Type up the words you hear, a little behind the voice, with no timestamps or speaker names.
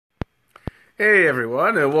Hey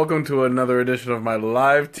everyone, and welcome to another edition of my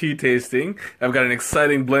live tea tasting. I've got an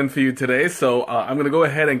exciting blend for you today, so I'm going to go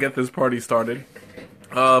ahead and get this party started.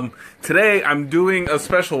 Today I'm doing a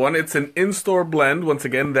special one. It's an in-store blend, once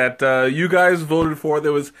again, that you guys voted for.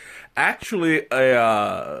 There was actually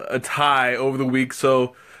a tie over the week,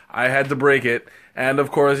 so I had to break it. And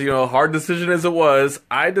of course, hard decision as it was,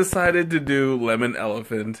 I decided to do Lemon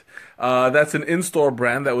Elephant. That's an in-store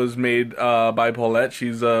brand that was made by Paulette. She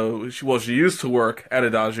used to work at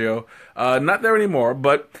Adagio. Not there anymore,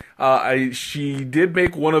 but she did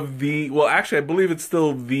make one of the, well, actually, I believe it's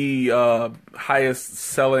still the highest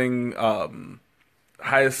selling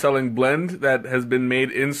blend that has been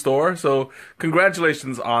made in store. So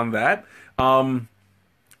congratulations on that. And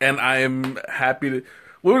I am happy to.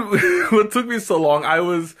 What took me so long? I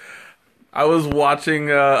was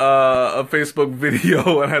watching a Facebook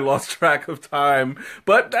video and I lost track of time,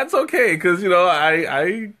 but that's okay because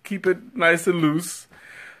I keep it nice and loose.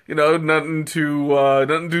 Nothing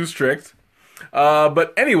too strict.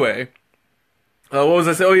 But anyway, what was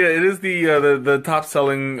I saying? Oh yeah, it is the top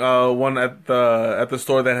selling one at the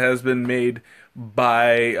store that has been made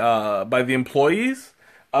by the employees.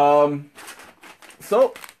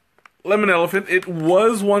 So. Lemon Elephant, it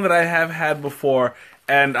was one that I have had before,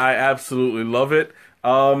 and I absolutely love it.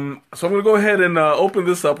 So I'm going to go ahead and open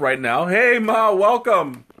this up right now. Hey, Ma,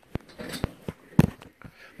 welcome!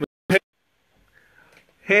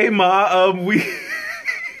 Hey, Ma,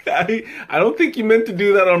 I don't think you meant to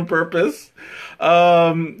do that on purpose.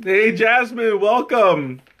 Hey, Jasmine,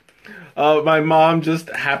 welcome! My mom just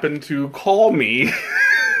happened to call me.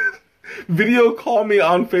 Video call me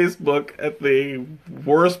on Facebook at the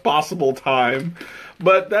worst possible time,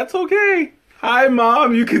 but that's okay. Hi,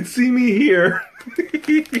 Mom, you can see me here.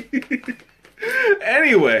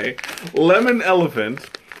 Anyway, Lemon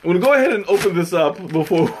Elephant. I'm gonna go ahead and open this up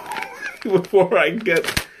before I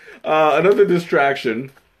get another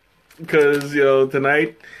distraction, because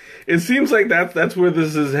tonight it seems like that's where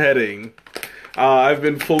this is heading. I've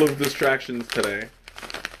been full of distractions today.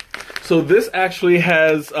 So this actually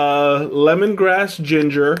has lemongrass,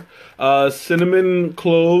 ginger, cinnamon,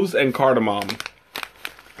 cloves, and cardamom.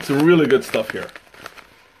 Some really good stuff here.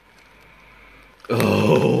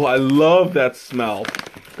 Oh, I love that smell.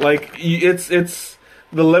 Like it's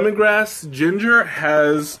the lemongrass ginger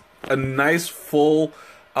has a nice full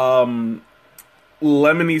lemony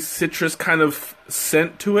citrus kind of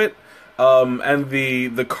scent to it, and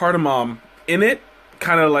the cardamom in it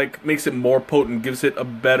kind of like makes it more potent, gives it a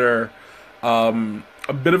better. A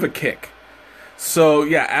bit of a kick. So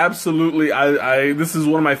yeah, absolutely. I this is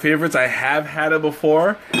one of my favorites. I have had it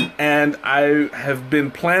before, and I have been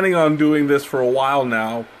planning on doing this for a while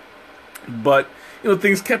now. But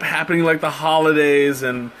things kept happening, like the holidays,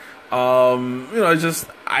 and I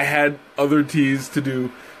had other teas to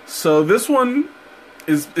do. So this one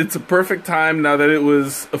it's a perfect time now that it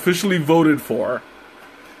was officially voted for.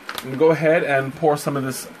 I'm gonna go ahead and pour some of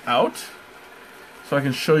this out, so I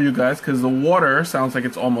can show you guys, because the water sounds like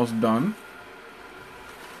it's almost done.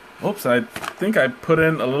 Oops, I think I put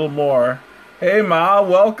in a little more. Hey, Ma,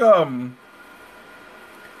 welcome!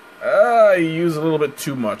 I use a little bit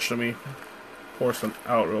too much. Let me pour some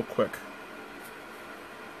out real quick.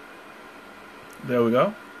 There we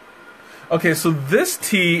go. Okay, so this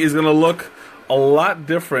tea is going to look a lot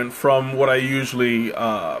different from what I usually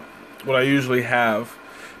have,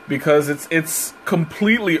 because it's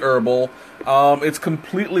completely herbal. It's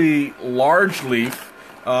completely large leaf.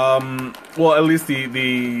 Well, at least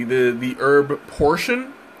the herb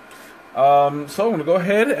portion. So I'm gonna go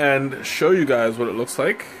ahead and show you guys what it looks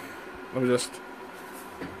like. Let me just.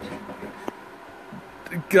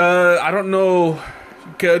 I don't know.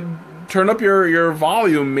 Turn up your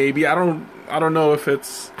volume, maybe. I don't know if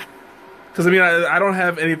it's, because I don't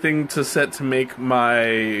have anything to set to make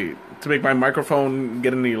my microphone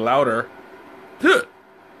get any louder.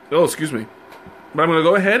 Oh, excuse me. But I'm going to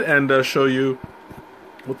go ahead and show you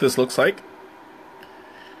what this looks like.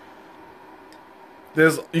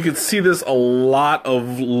 You can see there's a lot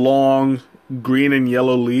of long green and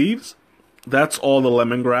yellow leaves. That's all the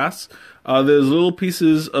lemongrass. There's little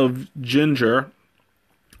pieces of ginger.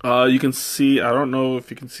 You can see, I don't know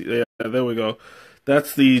if you can see, yeah, there we go.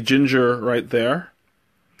 That's the ginger right there.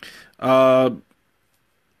 What's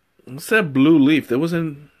that blue leaf? There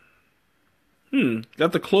wasn't.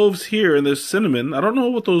 Got the cloves here, and there's cinnamon. I don't know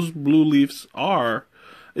what those blue leaves are.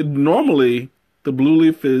 Normally, the blue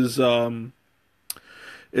leaf is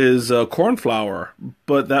cornflower,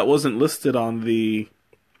 but that wasn't listed on the.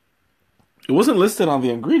 It wasn't listed on the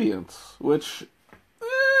ingredients, which,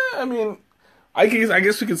 I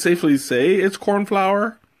guess we could safely say it's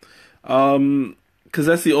cornflower. Because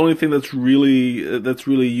that's the only thing that's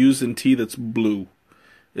really used in tea that's blue,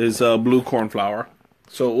 is blue corn flour.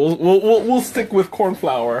 So we'll stick with corn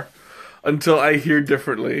flour until I hear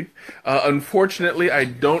differently. Unfortunately, I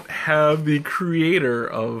don't have the creator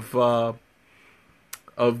of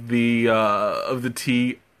the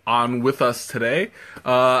tea on with us today.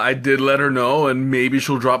 I did let her know, and maybe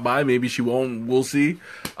she'll drop by, maybe she won't. We'll see.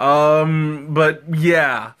 But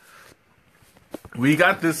yeah, we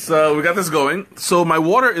got this going. So my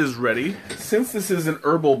water is ready. Since this is an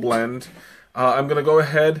herbal blend, I'm gonna go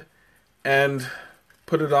ahead and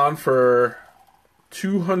put it on for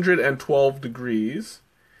 212 degrees.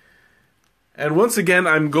 And once again,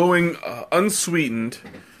 I'm going unsweetened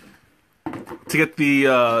to get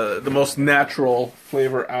the most natural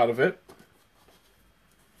flavor out of it.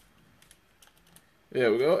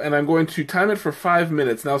 There we go. And I'm going to time it for 5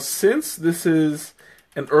 minutes. Now, since this is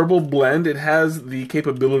an herbal blend, it has the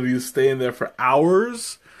capability to stay in there for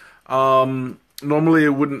hours. Normally,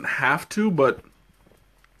 it wouldn't have to, but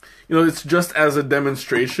it's just as a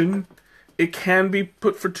demonstration. It can be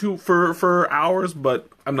put for hours, but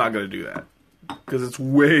I'm not gonna do that because it's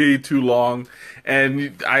way too long,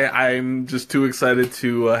 and I'm just too excited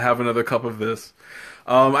to have another cup of this.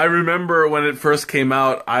 I remember when it first came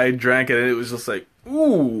out, I drank it and it was just like,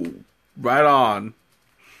 ooh, right on.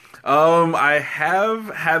 I have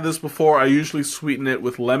had this before. I usually sweeten it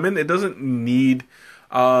with lemon. It doesn't need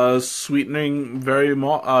sweetening very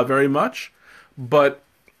much, but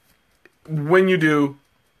when you do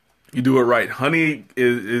it right. Honey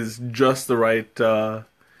is just the right kind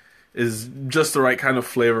of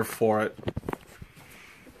flavor for it.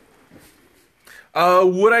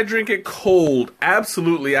 Would I drink it cold?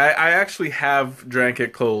 Absolutely. I actually have drank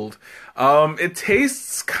it cold. It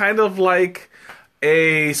tastes kind of like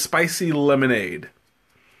a spicy lemonade.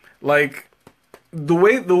 Like the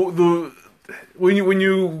way when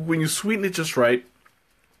you sweeten it just right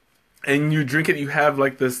and you drink it, you have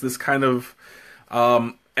like this kind of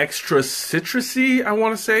extra citrusy, I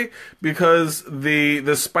want to say, because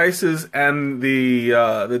the spices and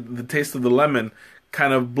the taste of the lemon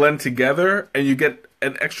kind of blend together, and you get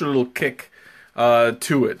an extra little kick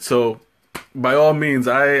to it. So, by all means,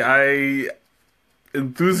 I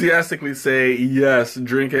enthusiastically say yes,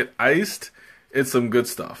 drink it iced. It's some good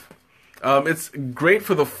stuff. It's great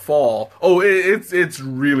for the fall. Oh, it's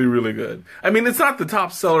really, really good. I mean, it's not the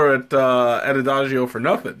top seller at Adagio for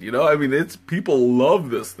nothing, I mean, people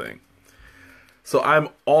love this thing. So I'm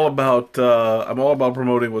all about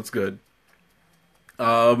promoting what's good.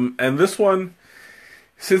 And this one,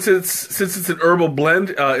 since it's an herbal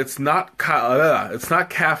blend, it's not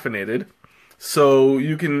caffeinated, so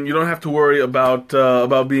you don't have to worry about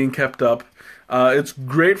being kept up. It's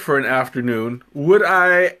great for an afternoon. Would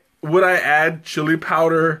I add chili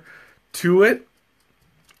powder to it?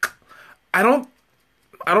 I don't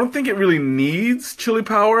think it really needs chili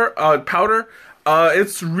powder.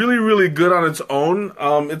 It's really, really good on its own.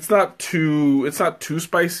 It's not too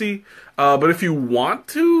spicy. But if you want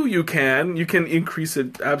to, you can increase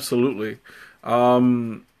it absolutely.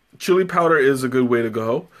 Chili powder is a good way to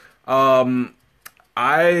go.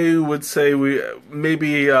 I would say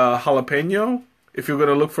maybe jalapeno if you're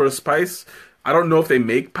gonna look for a spice. I don't know if they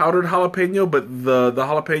make powdered jalapeno, but the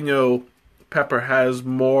jalapeno pepper has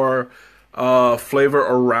more flavor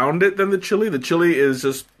around it than the chili. The chili is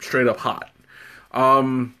just straight up hot.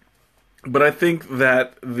 But I think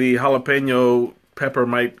that the jalapeno pepper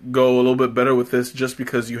might go a little bit better with this just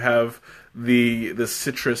because you have the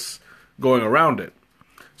citrus going around it.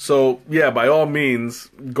 So, yeah, by all means,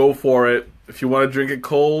 go for it. If you want to drink it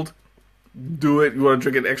cold, do it. You want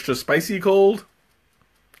to drink it extra spicy cold?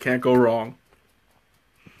 Can't go wrong.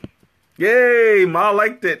 Yay! Ma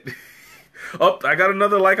liked it. Oh, I got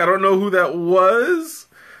another like. I don't know who that was.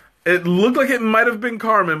 It looked like it might have been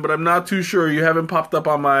Carmen, but I'm not too sure. You haven't popped up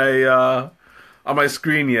on my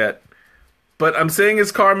screen yet. But I'm saying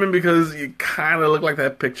it's Carmen because you kind of look like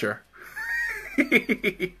that picture.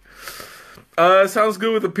 Sounds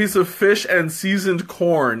good with a piece of fish and seasoned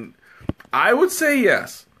corn. I would say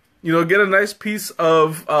yes. Get a nice piece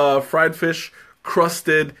of fried fish,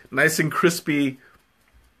 crusted, nice and crispy.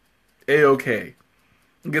 A-okay.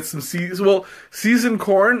 Get some seasoned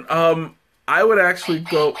corn. I would actually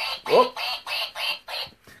go... Oh!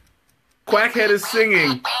 Quackhead is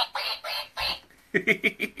singing.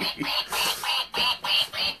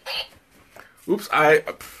 Oops, I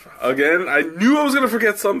knew I was going to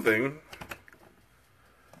forget something.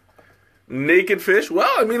 Naked fish?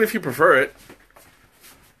 Well, I mean, if you prefer it.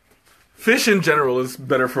 Fish in general is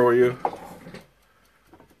better for you.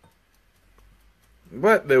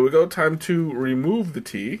 But there we go. Time to remove the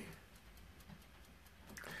tea.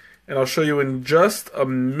 And I'll show you in just a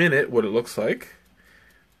minute what it looks like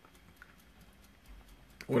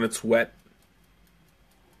when it's wet.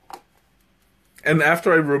 And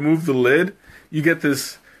after I remove the lid, you get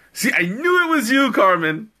this... See, I knew it was you,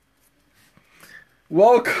 Carmen!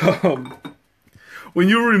 Welcome! When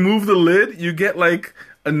you remove the lid, you get like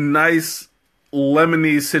a nice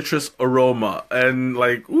lemony citrus aroma. And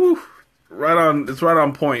like, ooh, it's right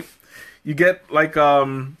on point. You get like,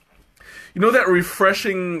 you know that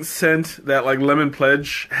refreshing scent that like Lemon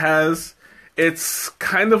Pledge has? It's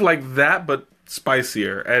kind of like that, but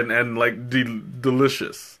spicier and like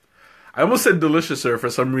delicious. I almost said deliciouser for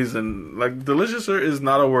some reason. Like, deliciouser is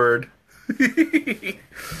not a word.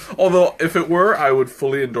 Although, if it were, I would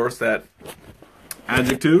fully endorse that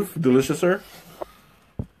adjective, deliciouser.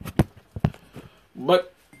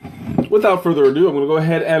 But, without further ado, I'm going to go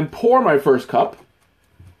ahead and pour my first cup.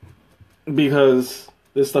 Because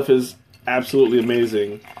this stuff is absolutely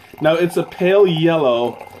amazing. Now, it's a pale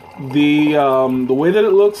yellow. The way that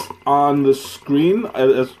it looks on the screen,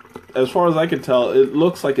 as far as I can tell, it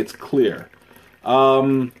looks like it's clear.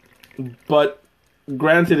 But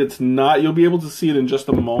granted, it's not. You'll be able to see it in just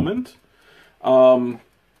a moment. I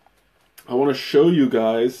want to show you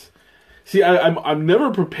guys. See, I'm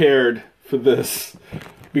never prepared for this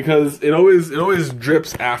because it always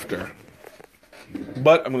drips after.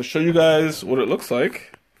 But I'm going to show you guys what it looks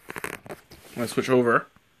like. I'm going to switch over.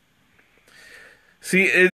 See,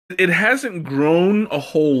 it hasn't grown a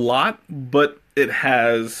whole lot, but it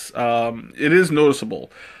has. It is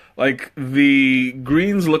noticeable. Like, the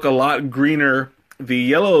greens look a lot greener. The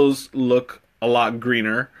yellows look a lot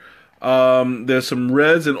greener. There's some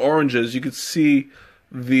reds and oranges. You can see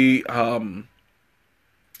the... let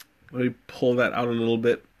me pull that out a little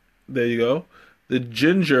bit. There you go. The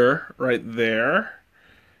ginger right there.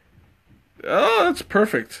 Oh, that's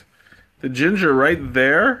perfect. The ginger right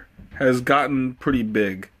there has gotten pretty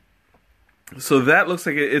big. So that looks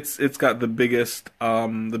like it's got the biggest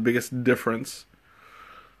difference.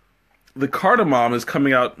 The cardamom is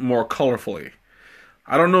coming out more colorfully.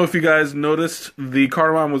 I don't know if you guys noticed, the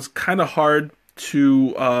cardamom was kind of hard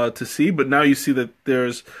to see, but now you see that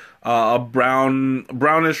there's a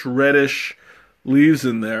brownish reddish leaves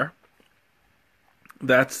in there.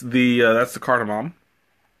 That's the cardamom.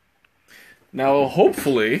 Now,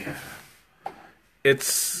 hopefully,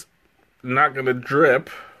 it's not going to drip,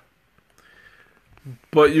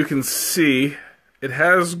 but you can see it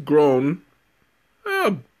has grown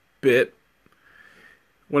a bit.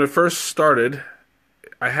 When it first started,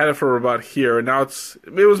 I had it for about here, and now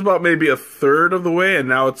it was about maybe a third of the way, and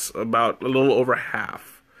now it's about a little over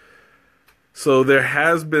half. So there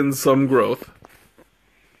has been some growth.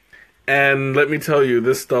 And let me tell you,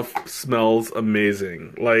 this stuff smells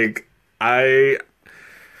amazing. Like,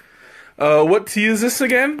 what tea is this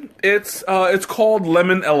again? It's called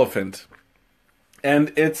Lemon Elephant,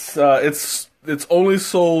 and it's only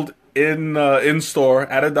sold in store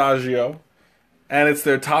at Adagio, and it's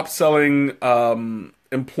their top selling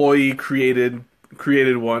employee created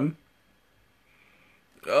one.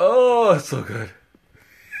 Oh, it's so good.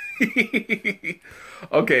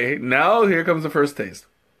 Okay, now here comes the first taste.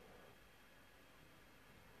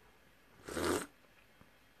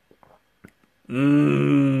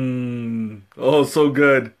 Oh, so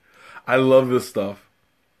good. I love this stuff.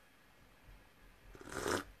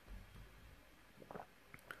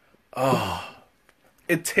 Oh,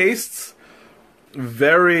 it tastes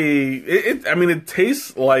it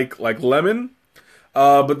tastes like lemon,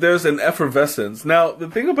 but there's an effervescence. Now, the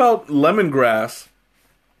thing about lemongrass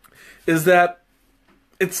is that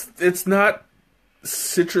it's not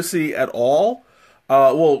citrusy at all.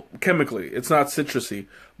 Well, chemically, it's not citrusy,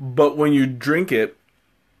 but when you drink it,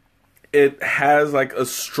 it has like a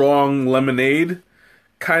strong lemonade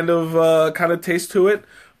kind of taste to it,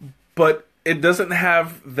 but it doesn't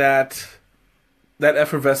have that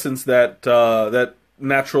effervescence that that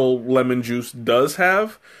natural lemon juice does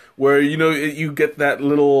have, where you get that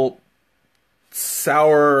little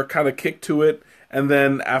sour kind of kick to it, and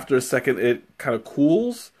then after a second it kind of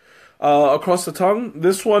cools across the tongue.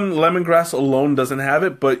 This one, lemongrass alone, doesn't have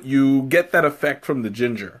it, but you get that effect from the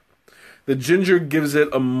ginger. The ginger gives it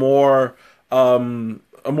a more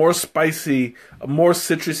spicy, a more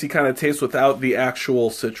citrusy kind of taste without the actual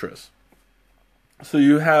citrus. So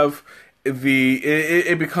you have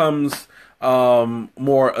it becomes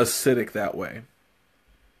more acidic that way.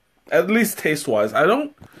 At least taste-wise. I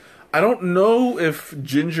don't know if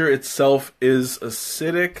ginger itself is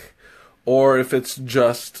acidic, or if it's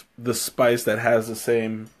just the spice that has the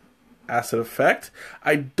same acid effect.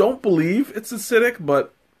 I don't believe it's acidic,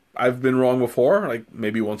 but I've been wrong before, like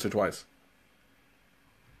maybe once or twice.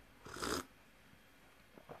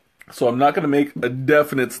 So I'm not going to make a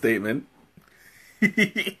definite statement.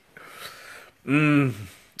 Oh,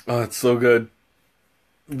 it's so good.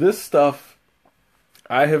 This stuff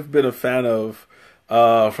I have been a fan of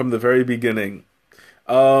from the very beginning.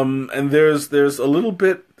 And there's a little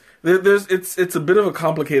bit it's a bit of a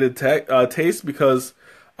complicated taste because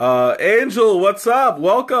Angel, what's up?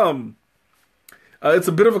 Welcome. It's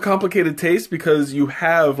a bit of a complicated taste because you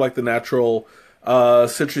have like the natural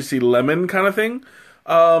citrusy lemon kind of thing,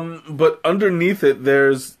 but underneath it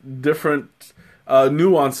there's different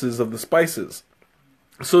nuances of the spices.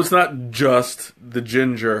 So it's not just the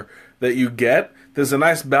ginger that you get. There's a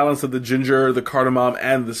nice balance of the ginger, the cardamom,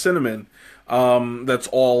 and the cinnamon. That's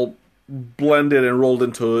all blended and rolled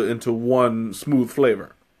into one smooth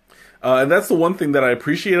flavor. And that's the one thing that I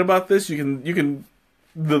appreciate about this. The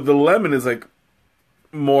lemon is like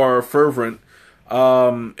more fervent.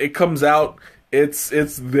 It comes out. It's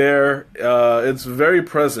there. It's very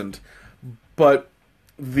present, but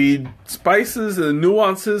the spices and the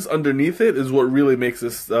nuances underneath it is what really makes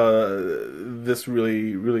this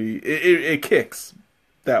really it kicks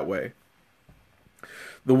that way.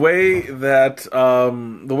 The way that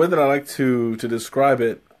I like to describe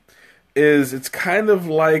it is it's kind of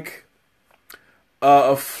like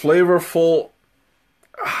a flavorful.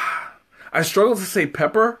 I struggle to say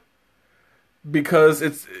pepper because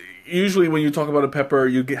it's usually when you talk about a pepper,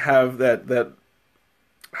 you have that.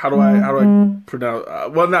 How do I pronounce?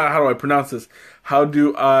 Well, not how do I pronounce this? How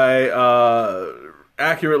do I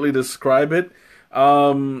accurately describe it?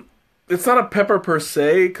 It's not a pepper per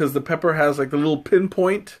se because the pepper has like the little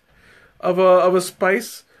pinpoint of a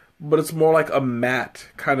spice, but it's more like a matte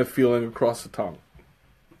kind of feeling across the tongue.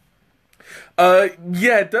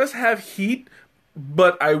 Yeah, it does have heat,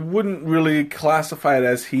 but I wouldn't really classify it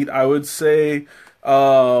as heat. I would say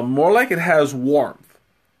more like it has warmth.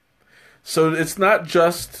 So it's not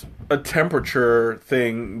just a temperature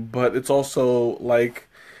thing, but it's also like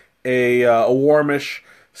a warmish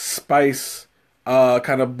spice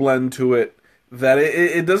kind of blend to it that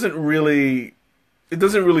it doesn't really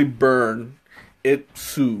burn. It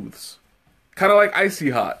soothes, kind of like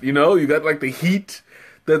icy hot. You know, you got like the heat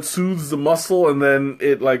that soothes the muscle, and then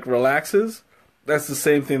it like relaxes. That's the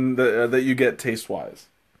same thing that you get taste wise.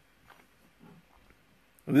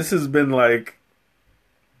 This has been like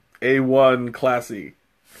A1 classy.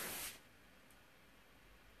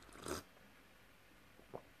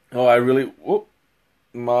 Oh, I really. Whoop.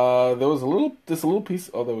 There was a little piece.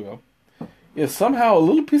 Oh, there we go. Yeah, somehow a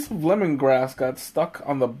little piece of lemongrass got stuck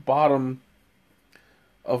on the bottom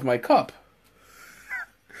of my cup.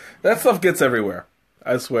 That stuff gets everywhere.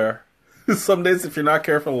 I swear. Some days, if you're not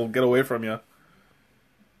careful, it'll get away from you.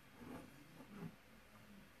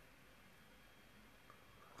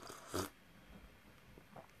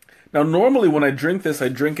 Now, normally when I drink this, I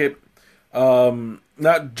drink it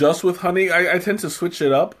not just with honey. I tend to switch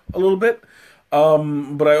it up a little bit.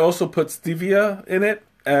 But I also put stevia in it,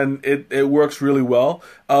 and it works really well.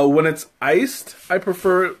 When it's iced, I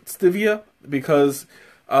prefer stevia because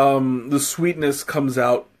the sweetness comes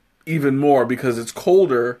out even more because it's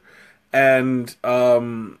colder, and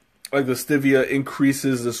like the stevia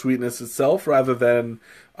increases the sweetness itself rather than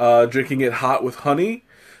drinking it hot with honey.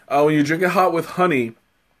 When you drink it hot with honey,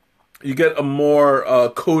 you get a more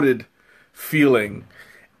coated feeling,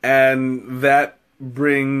 and that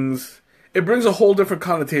brings a whole different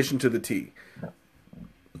connotation to the tea.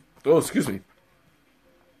 Oh, excuse me.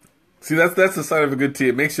 See, that's the sign of a good tea.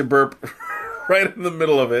 It makes you burp right in the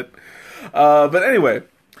middle of it. But anyway,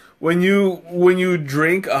 when you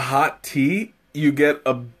drink a hot tea, you get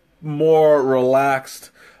a more relaxed,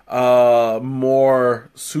 more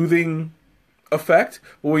soothing effect.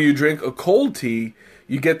 But when you drink a cold tea,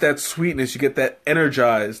 you get that sweetness, you get that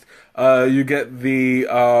energized, you get the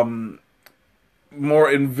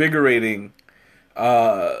more invigorating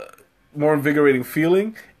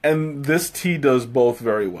feeling, and this tea does both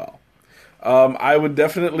very well. I would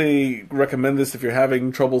definitely recommend this if you're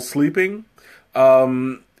having trouble sleeping.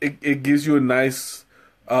 It gives you a nice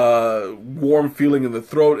warm feeling in the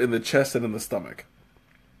throat, in the chest, and in the stomach.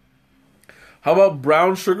 How about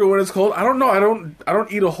brown sugar when it's cold? I don't know. I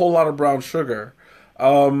don't eat a whole lot of brown sugar.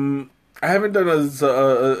 I haven't done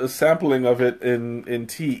a sampling of it in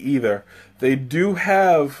tea either. They do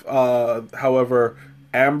have, however,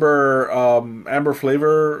 amber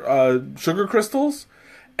flavor sugar crystals,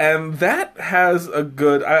 and that has a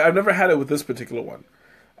good. I've never had it with this particular one,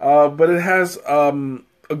 but it has a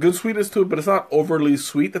good sweetness to it. But it's not overly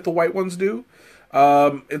sweet that the white ones do.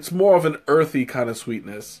 It's more of an earthy kind of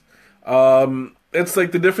sweetness. It's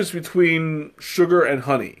like the difference between sugar and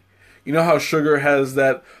honey. You know how sugar has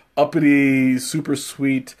that uppity, super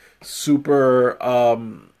sweet, super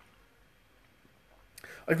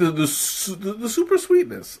like the super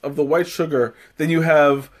sweetness of the white sugar. Then you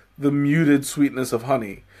have the muted sweetness of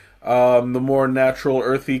honey, the more natural,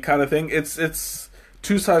 earthy kind of thing. It's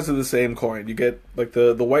two sides of the same coin. You get like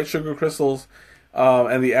the white sugar crystals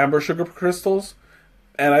and the amber sugar crystals,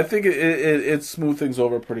 and I think it smooths things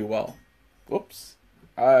over pretty well. Whoops.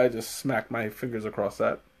 I just smacked my fingers across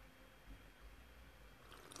that.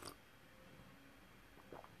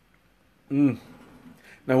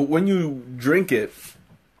 Now, when you drink it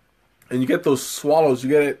and you get those swallows, you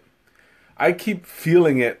get it. I keep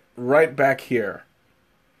feeling it right back here,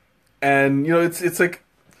 and it's like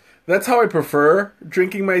that's how I prefer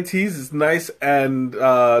drinking my teas. It's nice and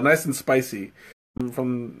spicy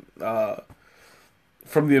from the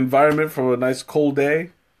environment, from a nice cold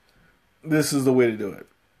day. This is the way to do it.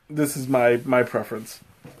 This is my preference.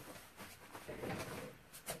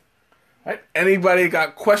 All right. Anybody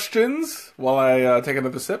got questions while I take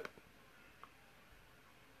another sip?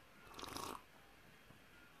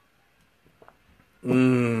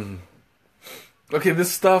 Okay,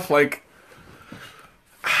 this stuff, like,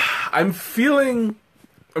 I'm feeling.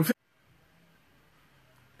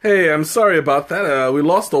 Hey, I'm sorry about that. We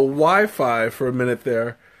lost the Wi-Fi for a minute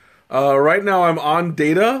there. Right now I'm on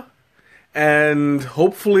data, and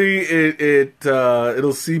hopefully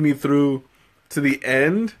it'll see me through to the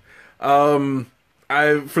end. For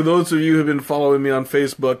those of you who have been following me on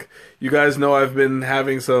Facebook, you guys know I've been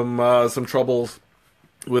having some troubles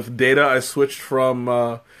with data. I switched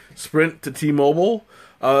from Sprint to T-Mobile.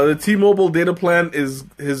 The T-Mobile data plan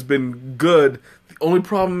has been good. The only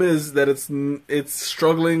problem is that it's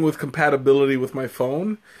struggling with compatibility with my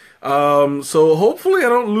phone. So hopefully I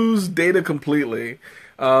don't lose data completely.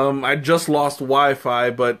 I just lost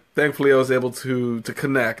Wi-Fi, but thankfully I was able to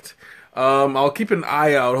connect. I'll keep an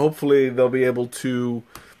eye out. Hopefully they'll be able to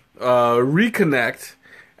reconnect,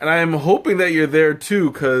 and I am hoping that you're there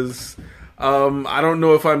too, because I don't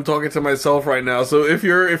know if I'm talking to myself right now. So if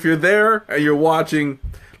you're there and you're watching,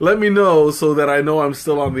 let me know so that I know I'm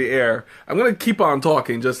still on the air. I'm gonna keep on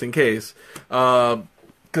talking just in case,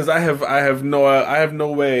 because I have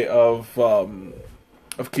no way of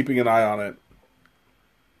keeping an eye on it.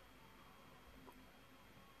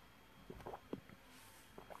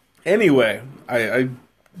 Anyway, I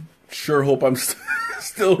sure hope I'm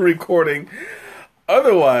still recording.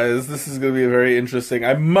 Otherwise, this is going to be very interesting.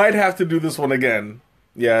 I might have to do this one again.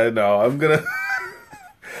 Yeah, no, I'm going to...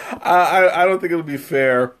 I don't think it'll be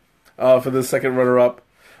fair for the second runner-up.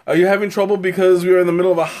 Are you having trouble because we were in the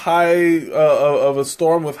middle of of a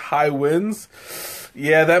storm with high winds?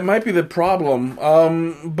 Yeah, that might be the problem.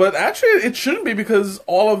 But actually, it shouldn't be, because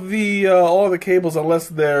all of the cables, unless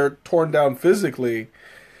they're torn down physically...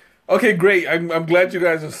 Okay, great. I'm glad you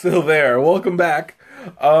guys are still there. Welcome back.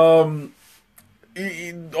 All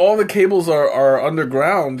the cables are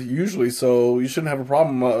underground usually, so you shouldn't have a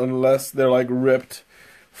problem unless they're like ripped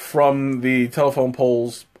from the telephone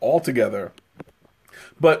poles altogether.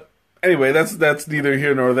 But anyway, that's neither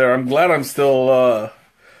here nor there. I'm glad I'm still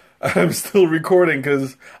recording,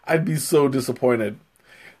 because I'd be so disappointed.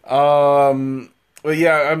 But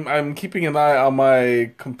yeah, I'm keeping an eye on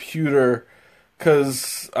my computer,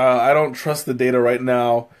 because I don't trust the data right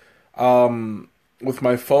now with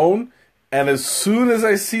my phone. And as soon as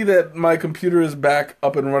I see that my computer is back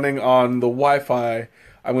up and running on the Wi-Fi,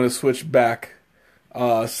 I'm going to switch back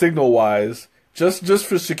signal-wise, just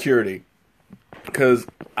for security, because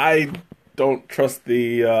I don't trust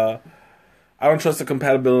the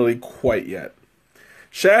compatibility quite yet.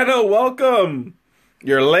 Shanna, welcome.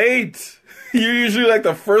 You're late. You're usually like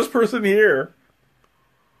the first person here.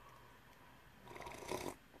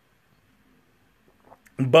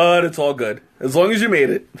 But it's all good, as long as you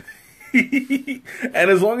made it.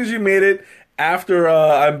 And as long as you made it after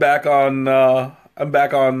I'm back on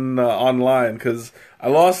online, because I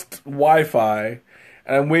lost Wi-Fi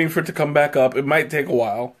and I'm waiting for it to come back up. It might take a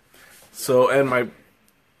while. So, and my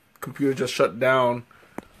computer just shut down.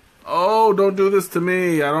 Oh, don't do this to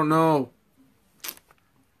me. I don't know.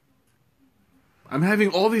 I'm having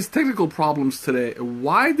all these technical problems today.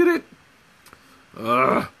 Why did it?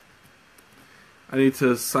 Ugh. I need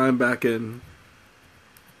to sign back in.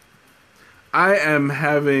 I am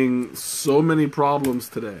having so many problems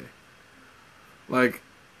today. Like,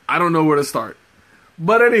 I don't know where to start.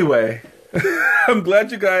 But anyway, I'm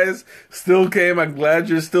glad you guys still came. I'm glad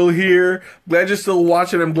you're still here. I'm glad you're still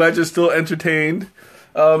watching. I'm glad you're still entertained.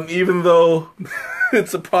 Even though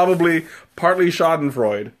it's probably partly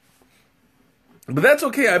schadenfreude. But that's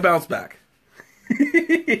okay, I bounce back.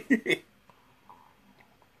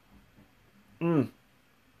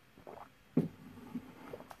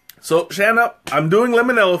 So, Shanna, I'm doing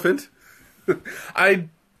lemon elephant. I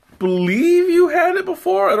believe you had it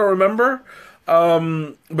before. I don't remember.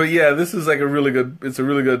 But yeah, this is like a really good. It's a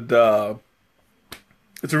really good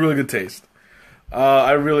taste.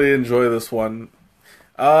 I really enjoy this one.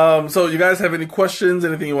 So you guys have any questions?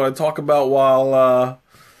 Anything you want to talk about while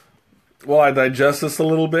I digest this a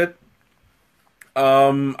little bit?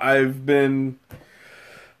 I've been.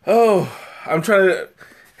 Oh, I'm trying to.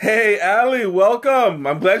 Hey, Allie, welcome.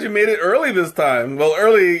 I'm glad you made it early this time. Well,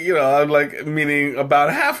 early, I'm like meaning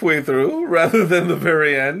about halfway through rather than the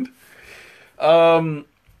very end. But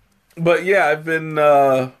yeah, I've been having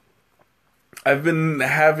I've been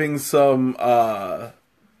having some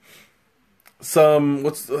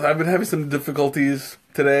difficulties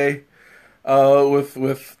today,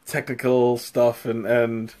 with technical stuff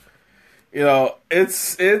and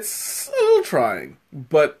it's a little trying,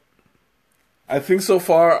 but I think so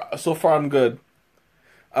far I'm good.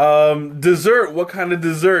 Dessert, what kind of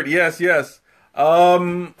dessert? Yes.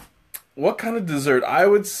 What kind of dessert? I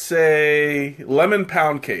would say lemon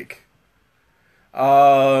pound cake.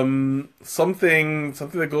 Something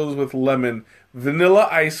that goes with lemon. Vanilla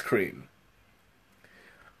ice cream.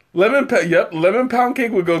 Lemon pound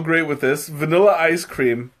cake would go great with this. Vanilla ice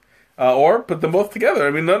cream. Or put them both together.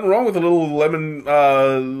 I mean, nothing wrong with a little lemon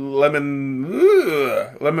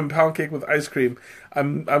pound cake with ice cream.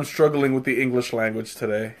 I'm struggling with the English language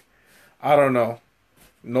today. I don't know.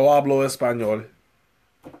 No hablo español.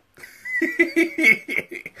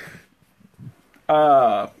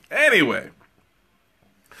 Anyway.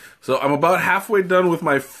 So I'm about halfway done with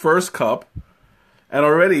my first cup, and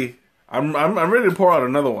already I'm ready to pour out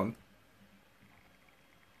another one.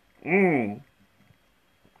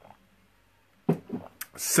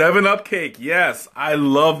 7-Up cake, yes, I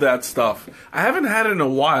love that stuff. I haven't had it in a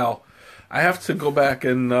while. I have to go back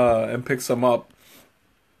and pick some up.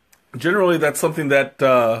 Generally, that's something that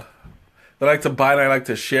I like to buy and I like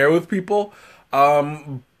to share with people.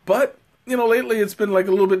 But lately it's been like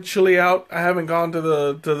a little bit chilly out. I haven't gone to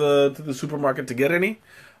the supermarket to get any.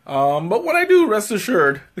 But when I do, rest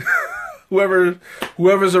assured,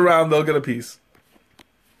 whoever's around, they'll get a piece.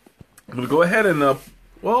 I'm gonna go ahead and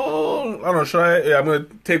well, I don't know. Should I? Yeah, I'm gonna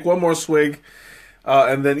take one more swig,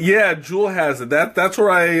 and then Jewel has it. That's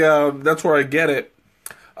where I get it.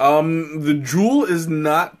 The Jewel is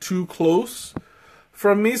not too close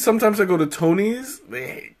from me. Sometimes I go to Tony's.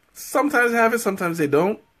 They sometimes have it, sometimes they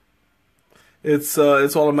don't. It's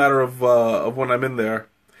all a matter of when I'm in there.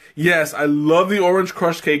 Yes, I love the orange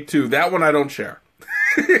crush cake too. That one I don't share.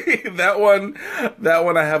 that one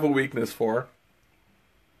I have a weakness for.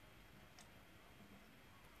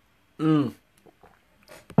 Oh,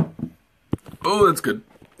 that's good.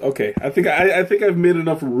 Okay, I think I've made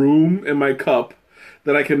enough room in my cup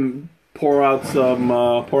that I can pour out some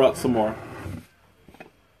more.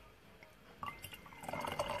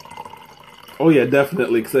 Oh yeah,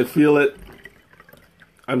 definitely, because I feel it.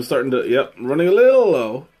 I'm starting to. Yep, running a little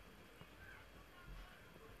low.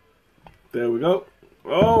 There we go.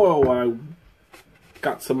 Oh, I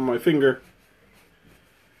got some on my finger.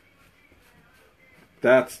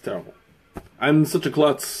 That's terrible. I'm such a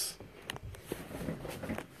klutz.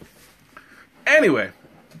 Anyway.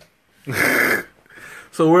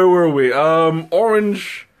 So where were we?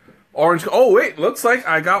 Orange. Oh, wait. Looks like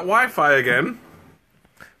I got Wi-Fi again.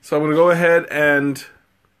 So I'm going to go ahead and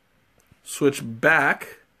switch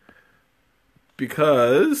back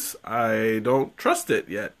because I don't trust it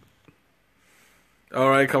yet. All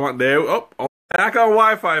right, come on. There. Oh, back on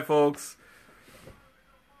Wi-Fi, folks.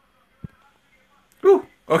 Ooh,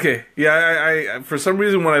 okay. Yeah, I for some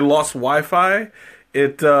reason when I lost Wi-Fi,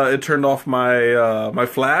 it turned off my my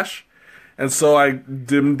flash, and so I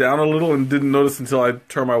dimmed down a little and didn't notice until I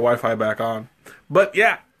turned my Wi-Fi back on. But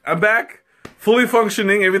yeah, I'm back, fully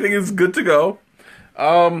functioning. Everything is good to go.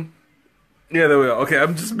 Yeah, there we go. Okay,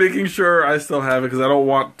 I'm just making sure I still have it because I don't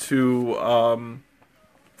want to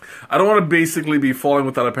basically be falling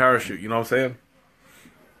without a parachute. You know what I'm saying?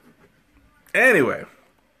 Anyway.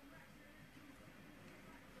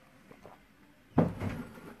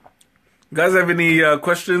 You guys have any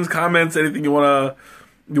questions, comments, anything you wanna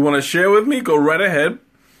share with me? Go right ahead,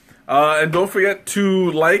 and don't forget to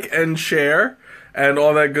like and share and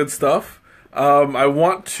all that good stuff. I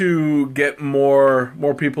want to get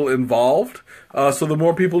more people involved, so the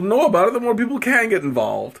more people know about it, the more people can get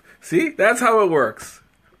involved. See, that's how it works.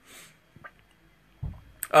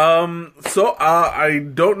 So I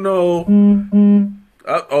don't know.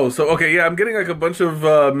 Okay, yeah, I'm getting like a bunch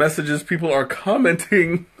of messages. People are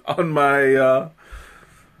commenting on my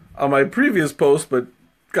previous post, but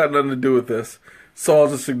got nothing to do with this, so I'll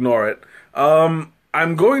just ignore it.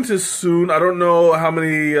 I'm going to soon. I don't know how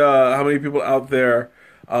many people out there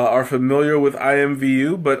are familiar with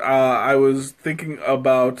IMVU, but I was thinking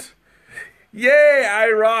about. Yay, I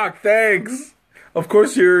rock. Thanks. Of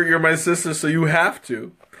course, you're my sister, so you have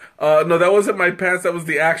to. No, that wasn't my pants. That was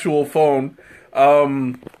the actual phone.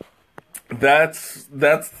 That's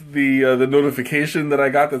the notification that I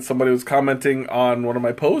got that somebody was commenting on one of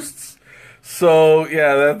my posts. So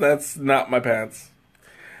yeah, that's not my pants.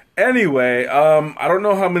 Anyway, I don't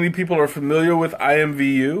know how many people are familiar with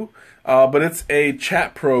IMVU, but it's a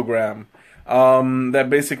chat program that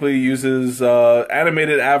basically uses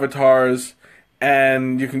animated avatars,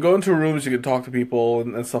 and you can go into rooms, you can talk to people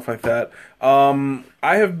and stuff like that.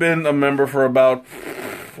 I have been a member for about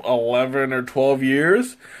 11 or 12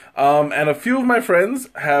 years, and a few of my friends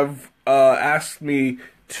have asked me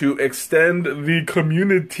to extend the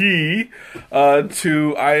Communi-Tea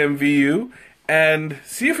to IMVU and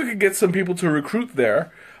see if we could get some people to recruit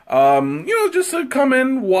there. Just to come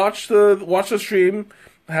in, watch the stream,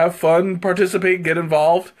 have fun, participate, get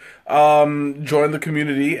involved, join the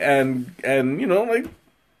community, and like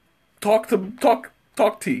talk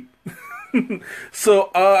tea. So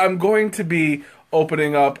I'm going to be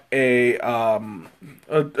opening up a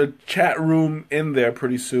chat room in there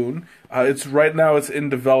pretty soon. It's right now it's in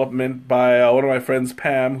development by one of my friends,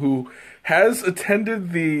 Pam, who has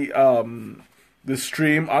attended the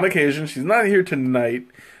stream on occasion. She's not here tonight,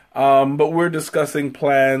 but we're discussing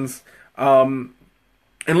plans and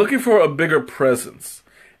looking for a bigger presence.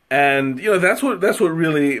 And that's what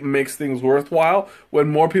really makes things worthwhile. When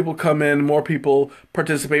more people come in, more people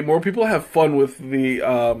participate, more people have fun with the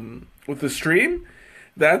stream.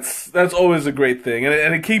 That's always a great thing,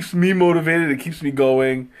 and it keeps me motivated. It keeps me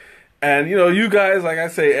going. And you guys, like I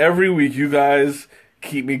say every week, you guys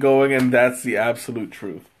keep me going, and that's the absolute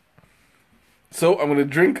truth. So I'm gonna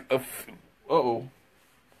drink uh-oh.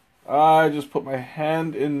 I just put my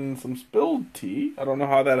hand in some spilled tea. I don't know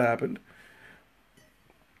how that happened.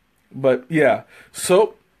 But yeah.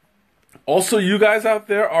 So also you guys out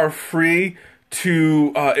there are free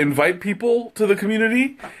to invite people to the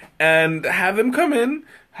community and have them come in,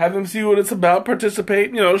 have them see what it's about,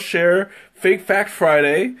 participate, share Fake Fact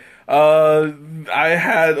Friday. I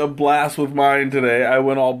had a blast with mine today. I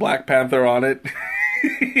went all Black Panther on it.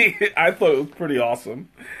 I thought it was pretty awesome.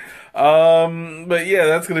 But yeah,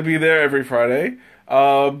 that's going to be there every Friday.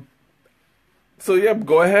 So yeah,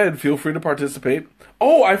 go ahead. Feel free to participate.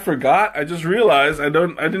 Oh, I forgot. I just realized I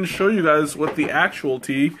didn't show you guys what the actual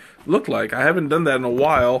tea looked like. I haven't done that in a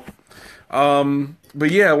while. But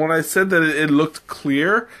yeah, when I said that it looked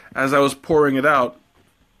clear as I was pouring it out,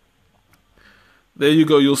 there you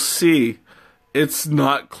go. You'll see it's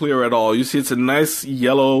not clear at all. You see it's a nice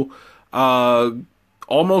yellow,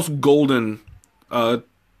 almost golden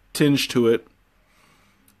tinge to it.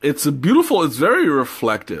 It's very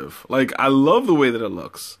reflective. Like, I love the way that it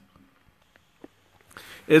looks.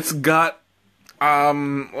 It's got,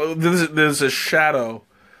 there's a shadow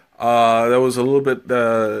that was a little bit,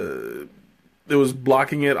 it was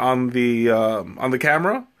blocking it on the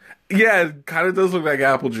camera. Yeah, it kind of does look like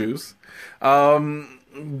apple juice.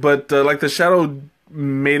 But like the shadow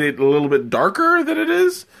made it a little bit darker than it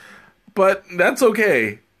is. But that's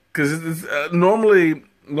okay, because normally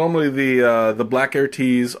the black air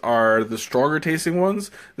teas are the stronger tasting ones.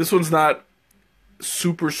 This one's not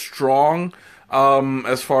super strong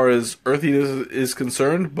as far as earthiness is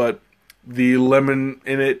concerned, but the lemon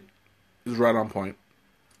in it is right on point.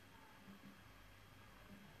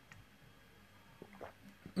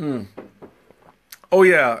 Oh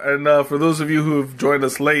yeah, and for those of you who have joined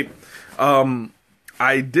us late,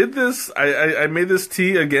 I did this. I made this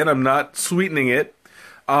tea again. I'm not sweetening it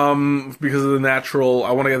because of the natural.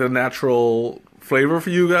 I want to get the natural flavor for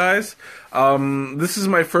you guys. This is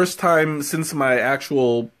my first time since my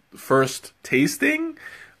actual first tasting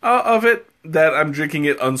of it that I'm drinking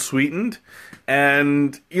it unsweetened.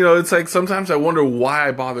 And it's like sometimes I wonder why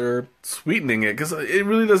I bother sweetening it, because it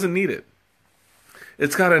really doesn't need it.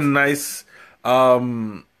 It's got a nice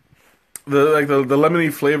the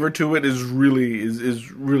lemony flavor to it is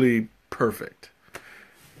really perfect.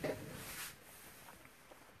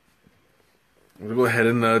 I'm gonna go ahead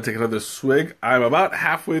and take another swig. I'm about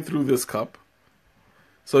halfway through this cup,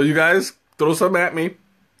 so you guys throw some at me.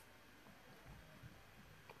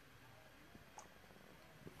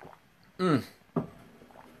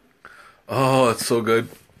 Oh, it's so good.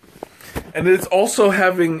 And it's also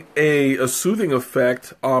having a soothing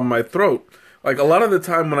effect on my throat. Like, a lot of the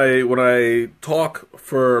time when I talk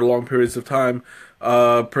for long periods of time,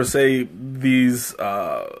 per se, these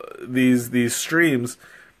streams,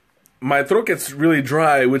 my throat gets really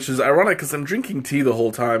dry, which is ironic because I'm drinking tea the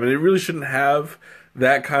whole time, and it really shouldn't have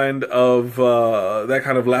that kind of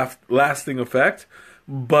lasting effect.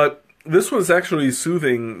 But this one's actually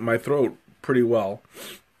soothing my throat pretty well,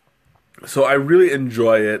 so I really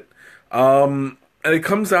enjoy it. And it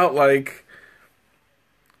comes out like,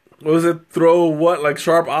 what was it? Throw what? Like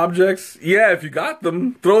sharp objects? Yeah, if you got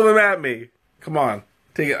them, throw them at me. Come on,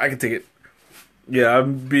 take it. I can take it. Yeah,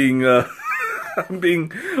 I'm being I'm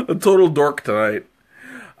being a total dork tonight.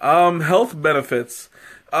 Health benefits.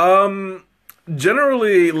 Generally,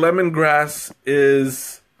 lemongrass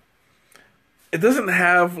is. It doesn't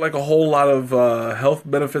have like a whole lot of health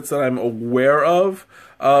benefits that I'm aware of,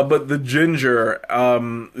 but the ginger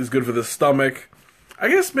is good for the stomach. I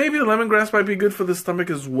guess maybe the lemongrass might be good for the stomach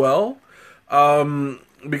as well,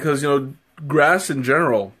 because grass in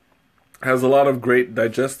general has a lot of great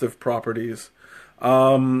digestive properties.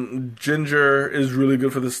 Ginger is really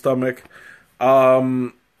good for the stomach.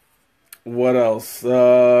 What else?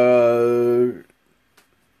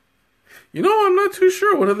 I'm not too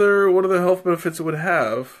sure what other health benefits it would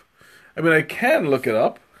have. I mean, I can look it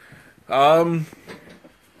up.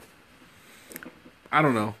 I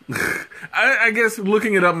don't know. I guess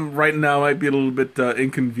looking it up right now might be a little bit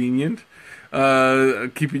inconvenient.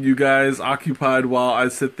 Keeping you guys occupied while I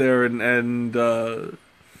sit there and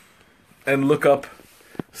look up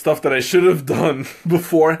stuff that I should have done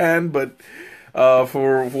beforehand, but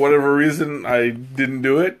for whatever reason I didn't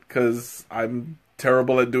do it because I'm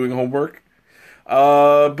terrible at doing homework.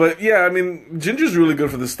 But yeah, I mean, ginger's really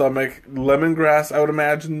good for the stomach. Lemongrass, I would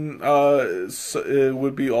imagine, it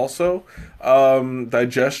would be also.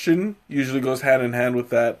 Digestion usually goes hand in hand with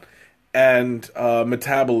that, and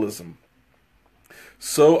metabolism.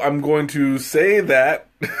 So I'm going to say that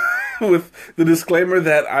with the disclaimer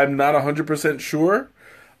that I'm not 100% sure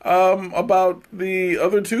about the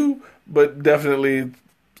other two, but definitely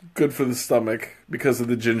good for the stomach because of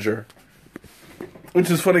the ginger. Which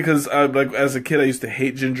is funny because, like, as a kid, I used to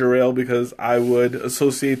hate ginger ale because I would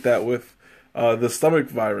associate that with the stomach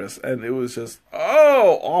virus, and it was just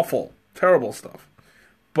awful, terrible stuff.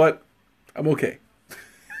 But I'm okay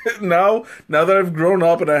now. Now that I've grown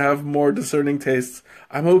up and I have more discerning tastes,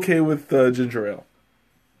 I'm okay with ginger ale.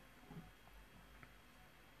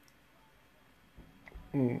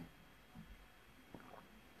 And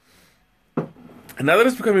now that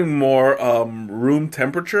it's becoming more room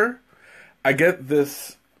temperature, I get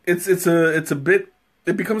this. It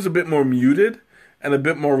becomes a bit more muted and a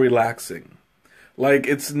bit more relaxing. Like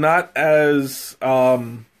it's not as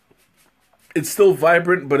it's still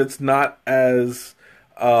vibrant, but it's not as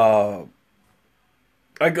like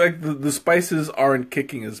the spices aren't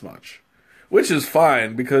kicking as much, which is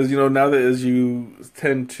fine because now that as you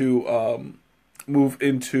tend to move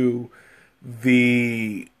into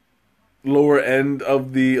the lower end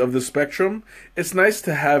of the spectrum, it's nice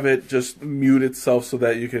to have it just mute itself so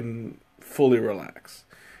that you can fully relax.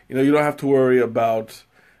 You don't have to worry about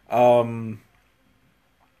the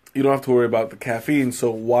caffeine,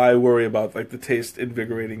 so why worry about like the taste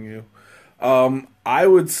invigorating you? I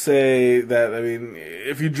would say that, I mean,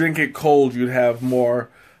 if you drink it cold, you'd have more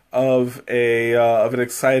of an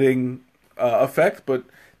exciting effect, but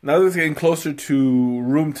now that it's getting closer to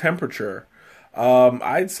room temperature,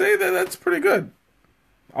 I'd say that that's pretty good.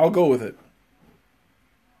 I'll go with it.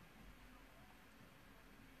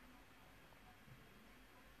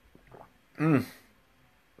 And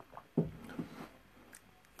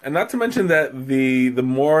not to mention that the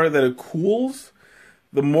more that it cools,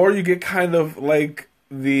 the more you get kind of like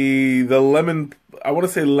the lemon. I want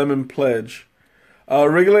to say lemon pledge.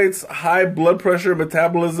 Regulates high blood pressure,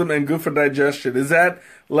 metabolism, and good for digestion. Is that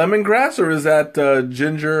lemongrass or is that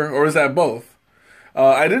ginger or is that both?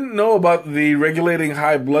 I didn't know about the regulating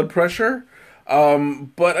high blood pressure,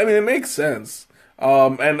 but I mean it makes sense.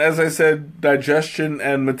 And as I said, digestion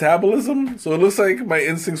and metabolism. So it looks like my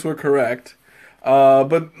instincts were correct.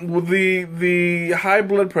 But with the high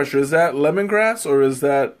blood pressure, is that lemongrass or is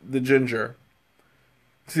that the ginger?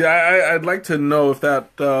 See, I'd like to know if that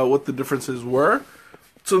what the differences were,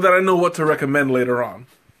 so that I know what to recommend later on.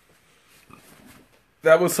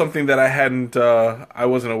 That was something that I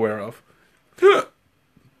wasn't aware of.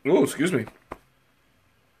 Oh, excuse me.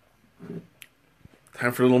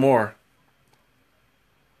 Time for a little more.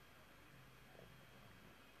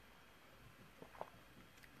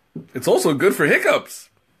 It's also good for hiccups.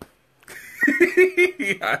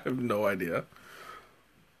 I have no idea.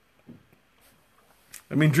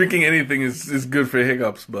 I mean, drinking anything is good for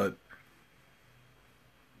hiccups, but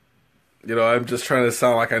I'm just trying to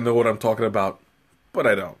sound like I know what I'm talking about, but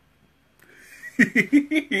I don't.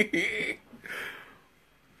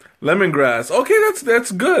 Lemongrass. Okay,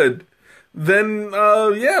 that's good. Then,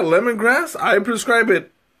 yeah, lemongrass. I prescribe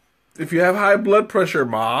it if you have high blood pressure,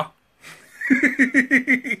 ma.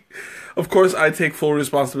 Of course, I take full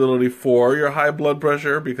responsibility for your high blood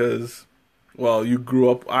pressure because, well, you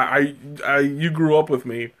grew up. You grew up with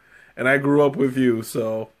me, and I grew up with you,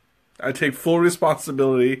 so I take full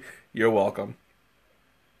responsibility. You're welcome.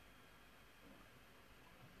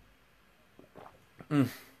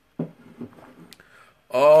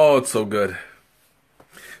 Oh, it's so good.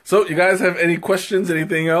 So, you guys have any questions?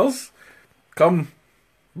 Anything else? Come,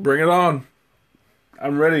 bring it on.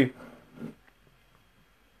 I'm ready.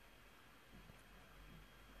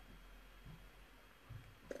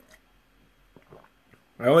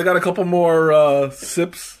 I only got a couple more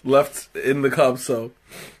sips left in the cup, so.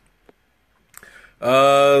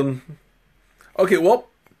 Okay, well,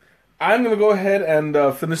 I'm gonna go ahead and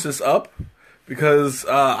finish this up because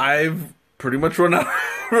I've pretty much run out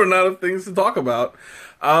run out of things to talk about.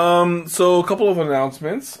 So a couple of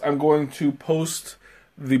announcements. I'm going to post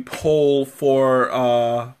the poll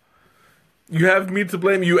for you have me to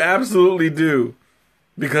blame. You absolutely do,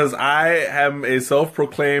 because I am a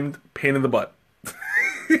self-proclaimed pain in the butt.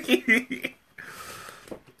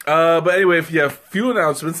 But anyway, if you have few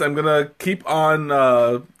announcements, I'm gonna keep on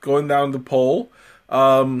going down the poll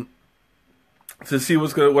to see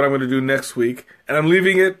what I'm gonna do next week, and I'm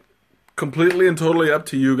leaving it completely and totally up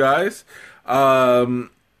to you guys to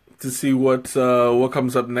see what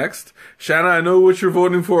comes up next. Shanna, I know what you're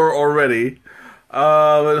voting for already,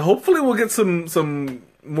 but hopefully we'll get some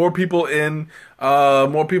more people in,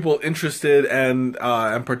 more people interested and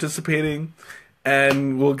participating.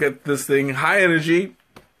 And we'll get this thing high energy,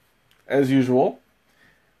 as usual.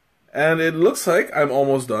 And it looks like I'm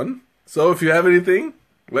almost done. So if you have anything,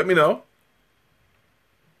 let me know.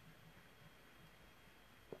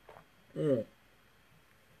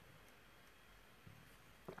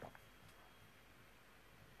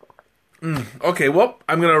 Okay, well,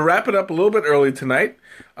 I'm going to wrap it up a little bit early tonight.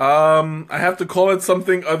 I have to call it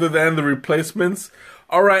something other than the replacements.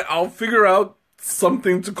 All right, I'll figure out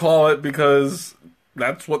something to call it because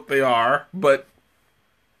that's what they are, but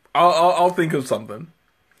I'll think of something.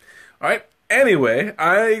 All right. Anyway,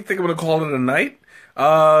 I think I'm gonna call it a night.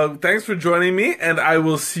 Thanks for joining me, and I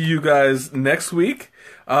will see you guys next week.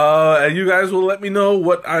 And you guys will let me know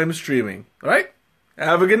what I'm streaming. All right.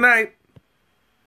 Have a good night.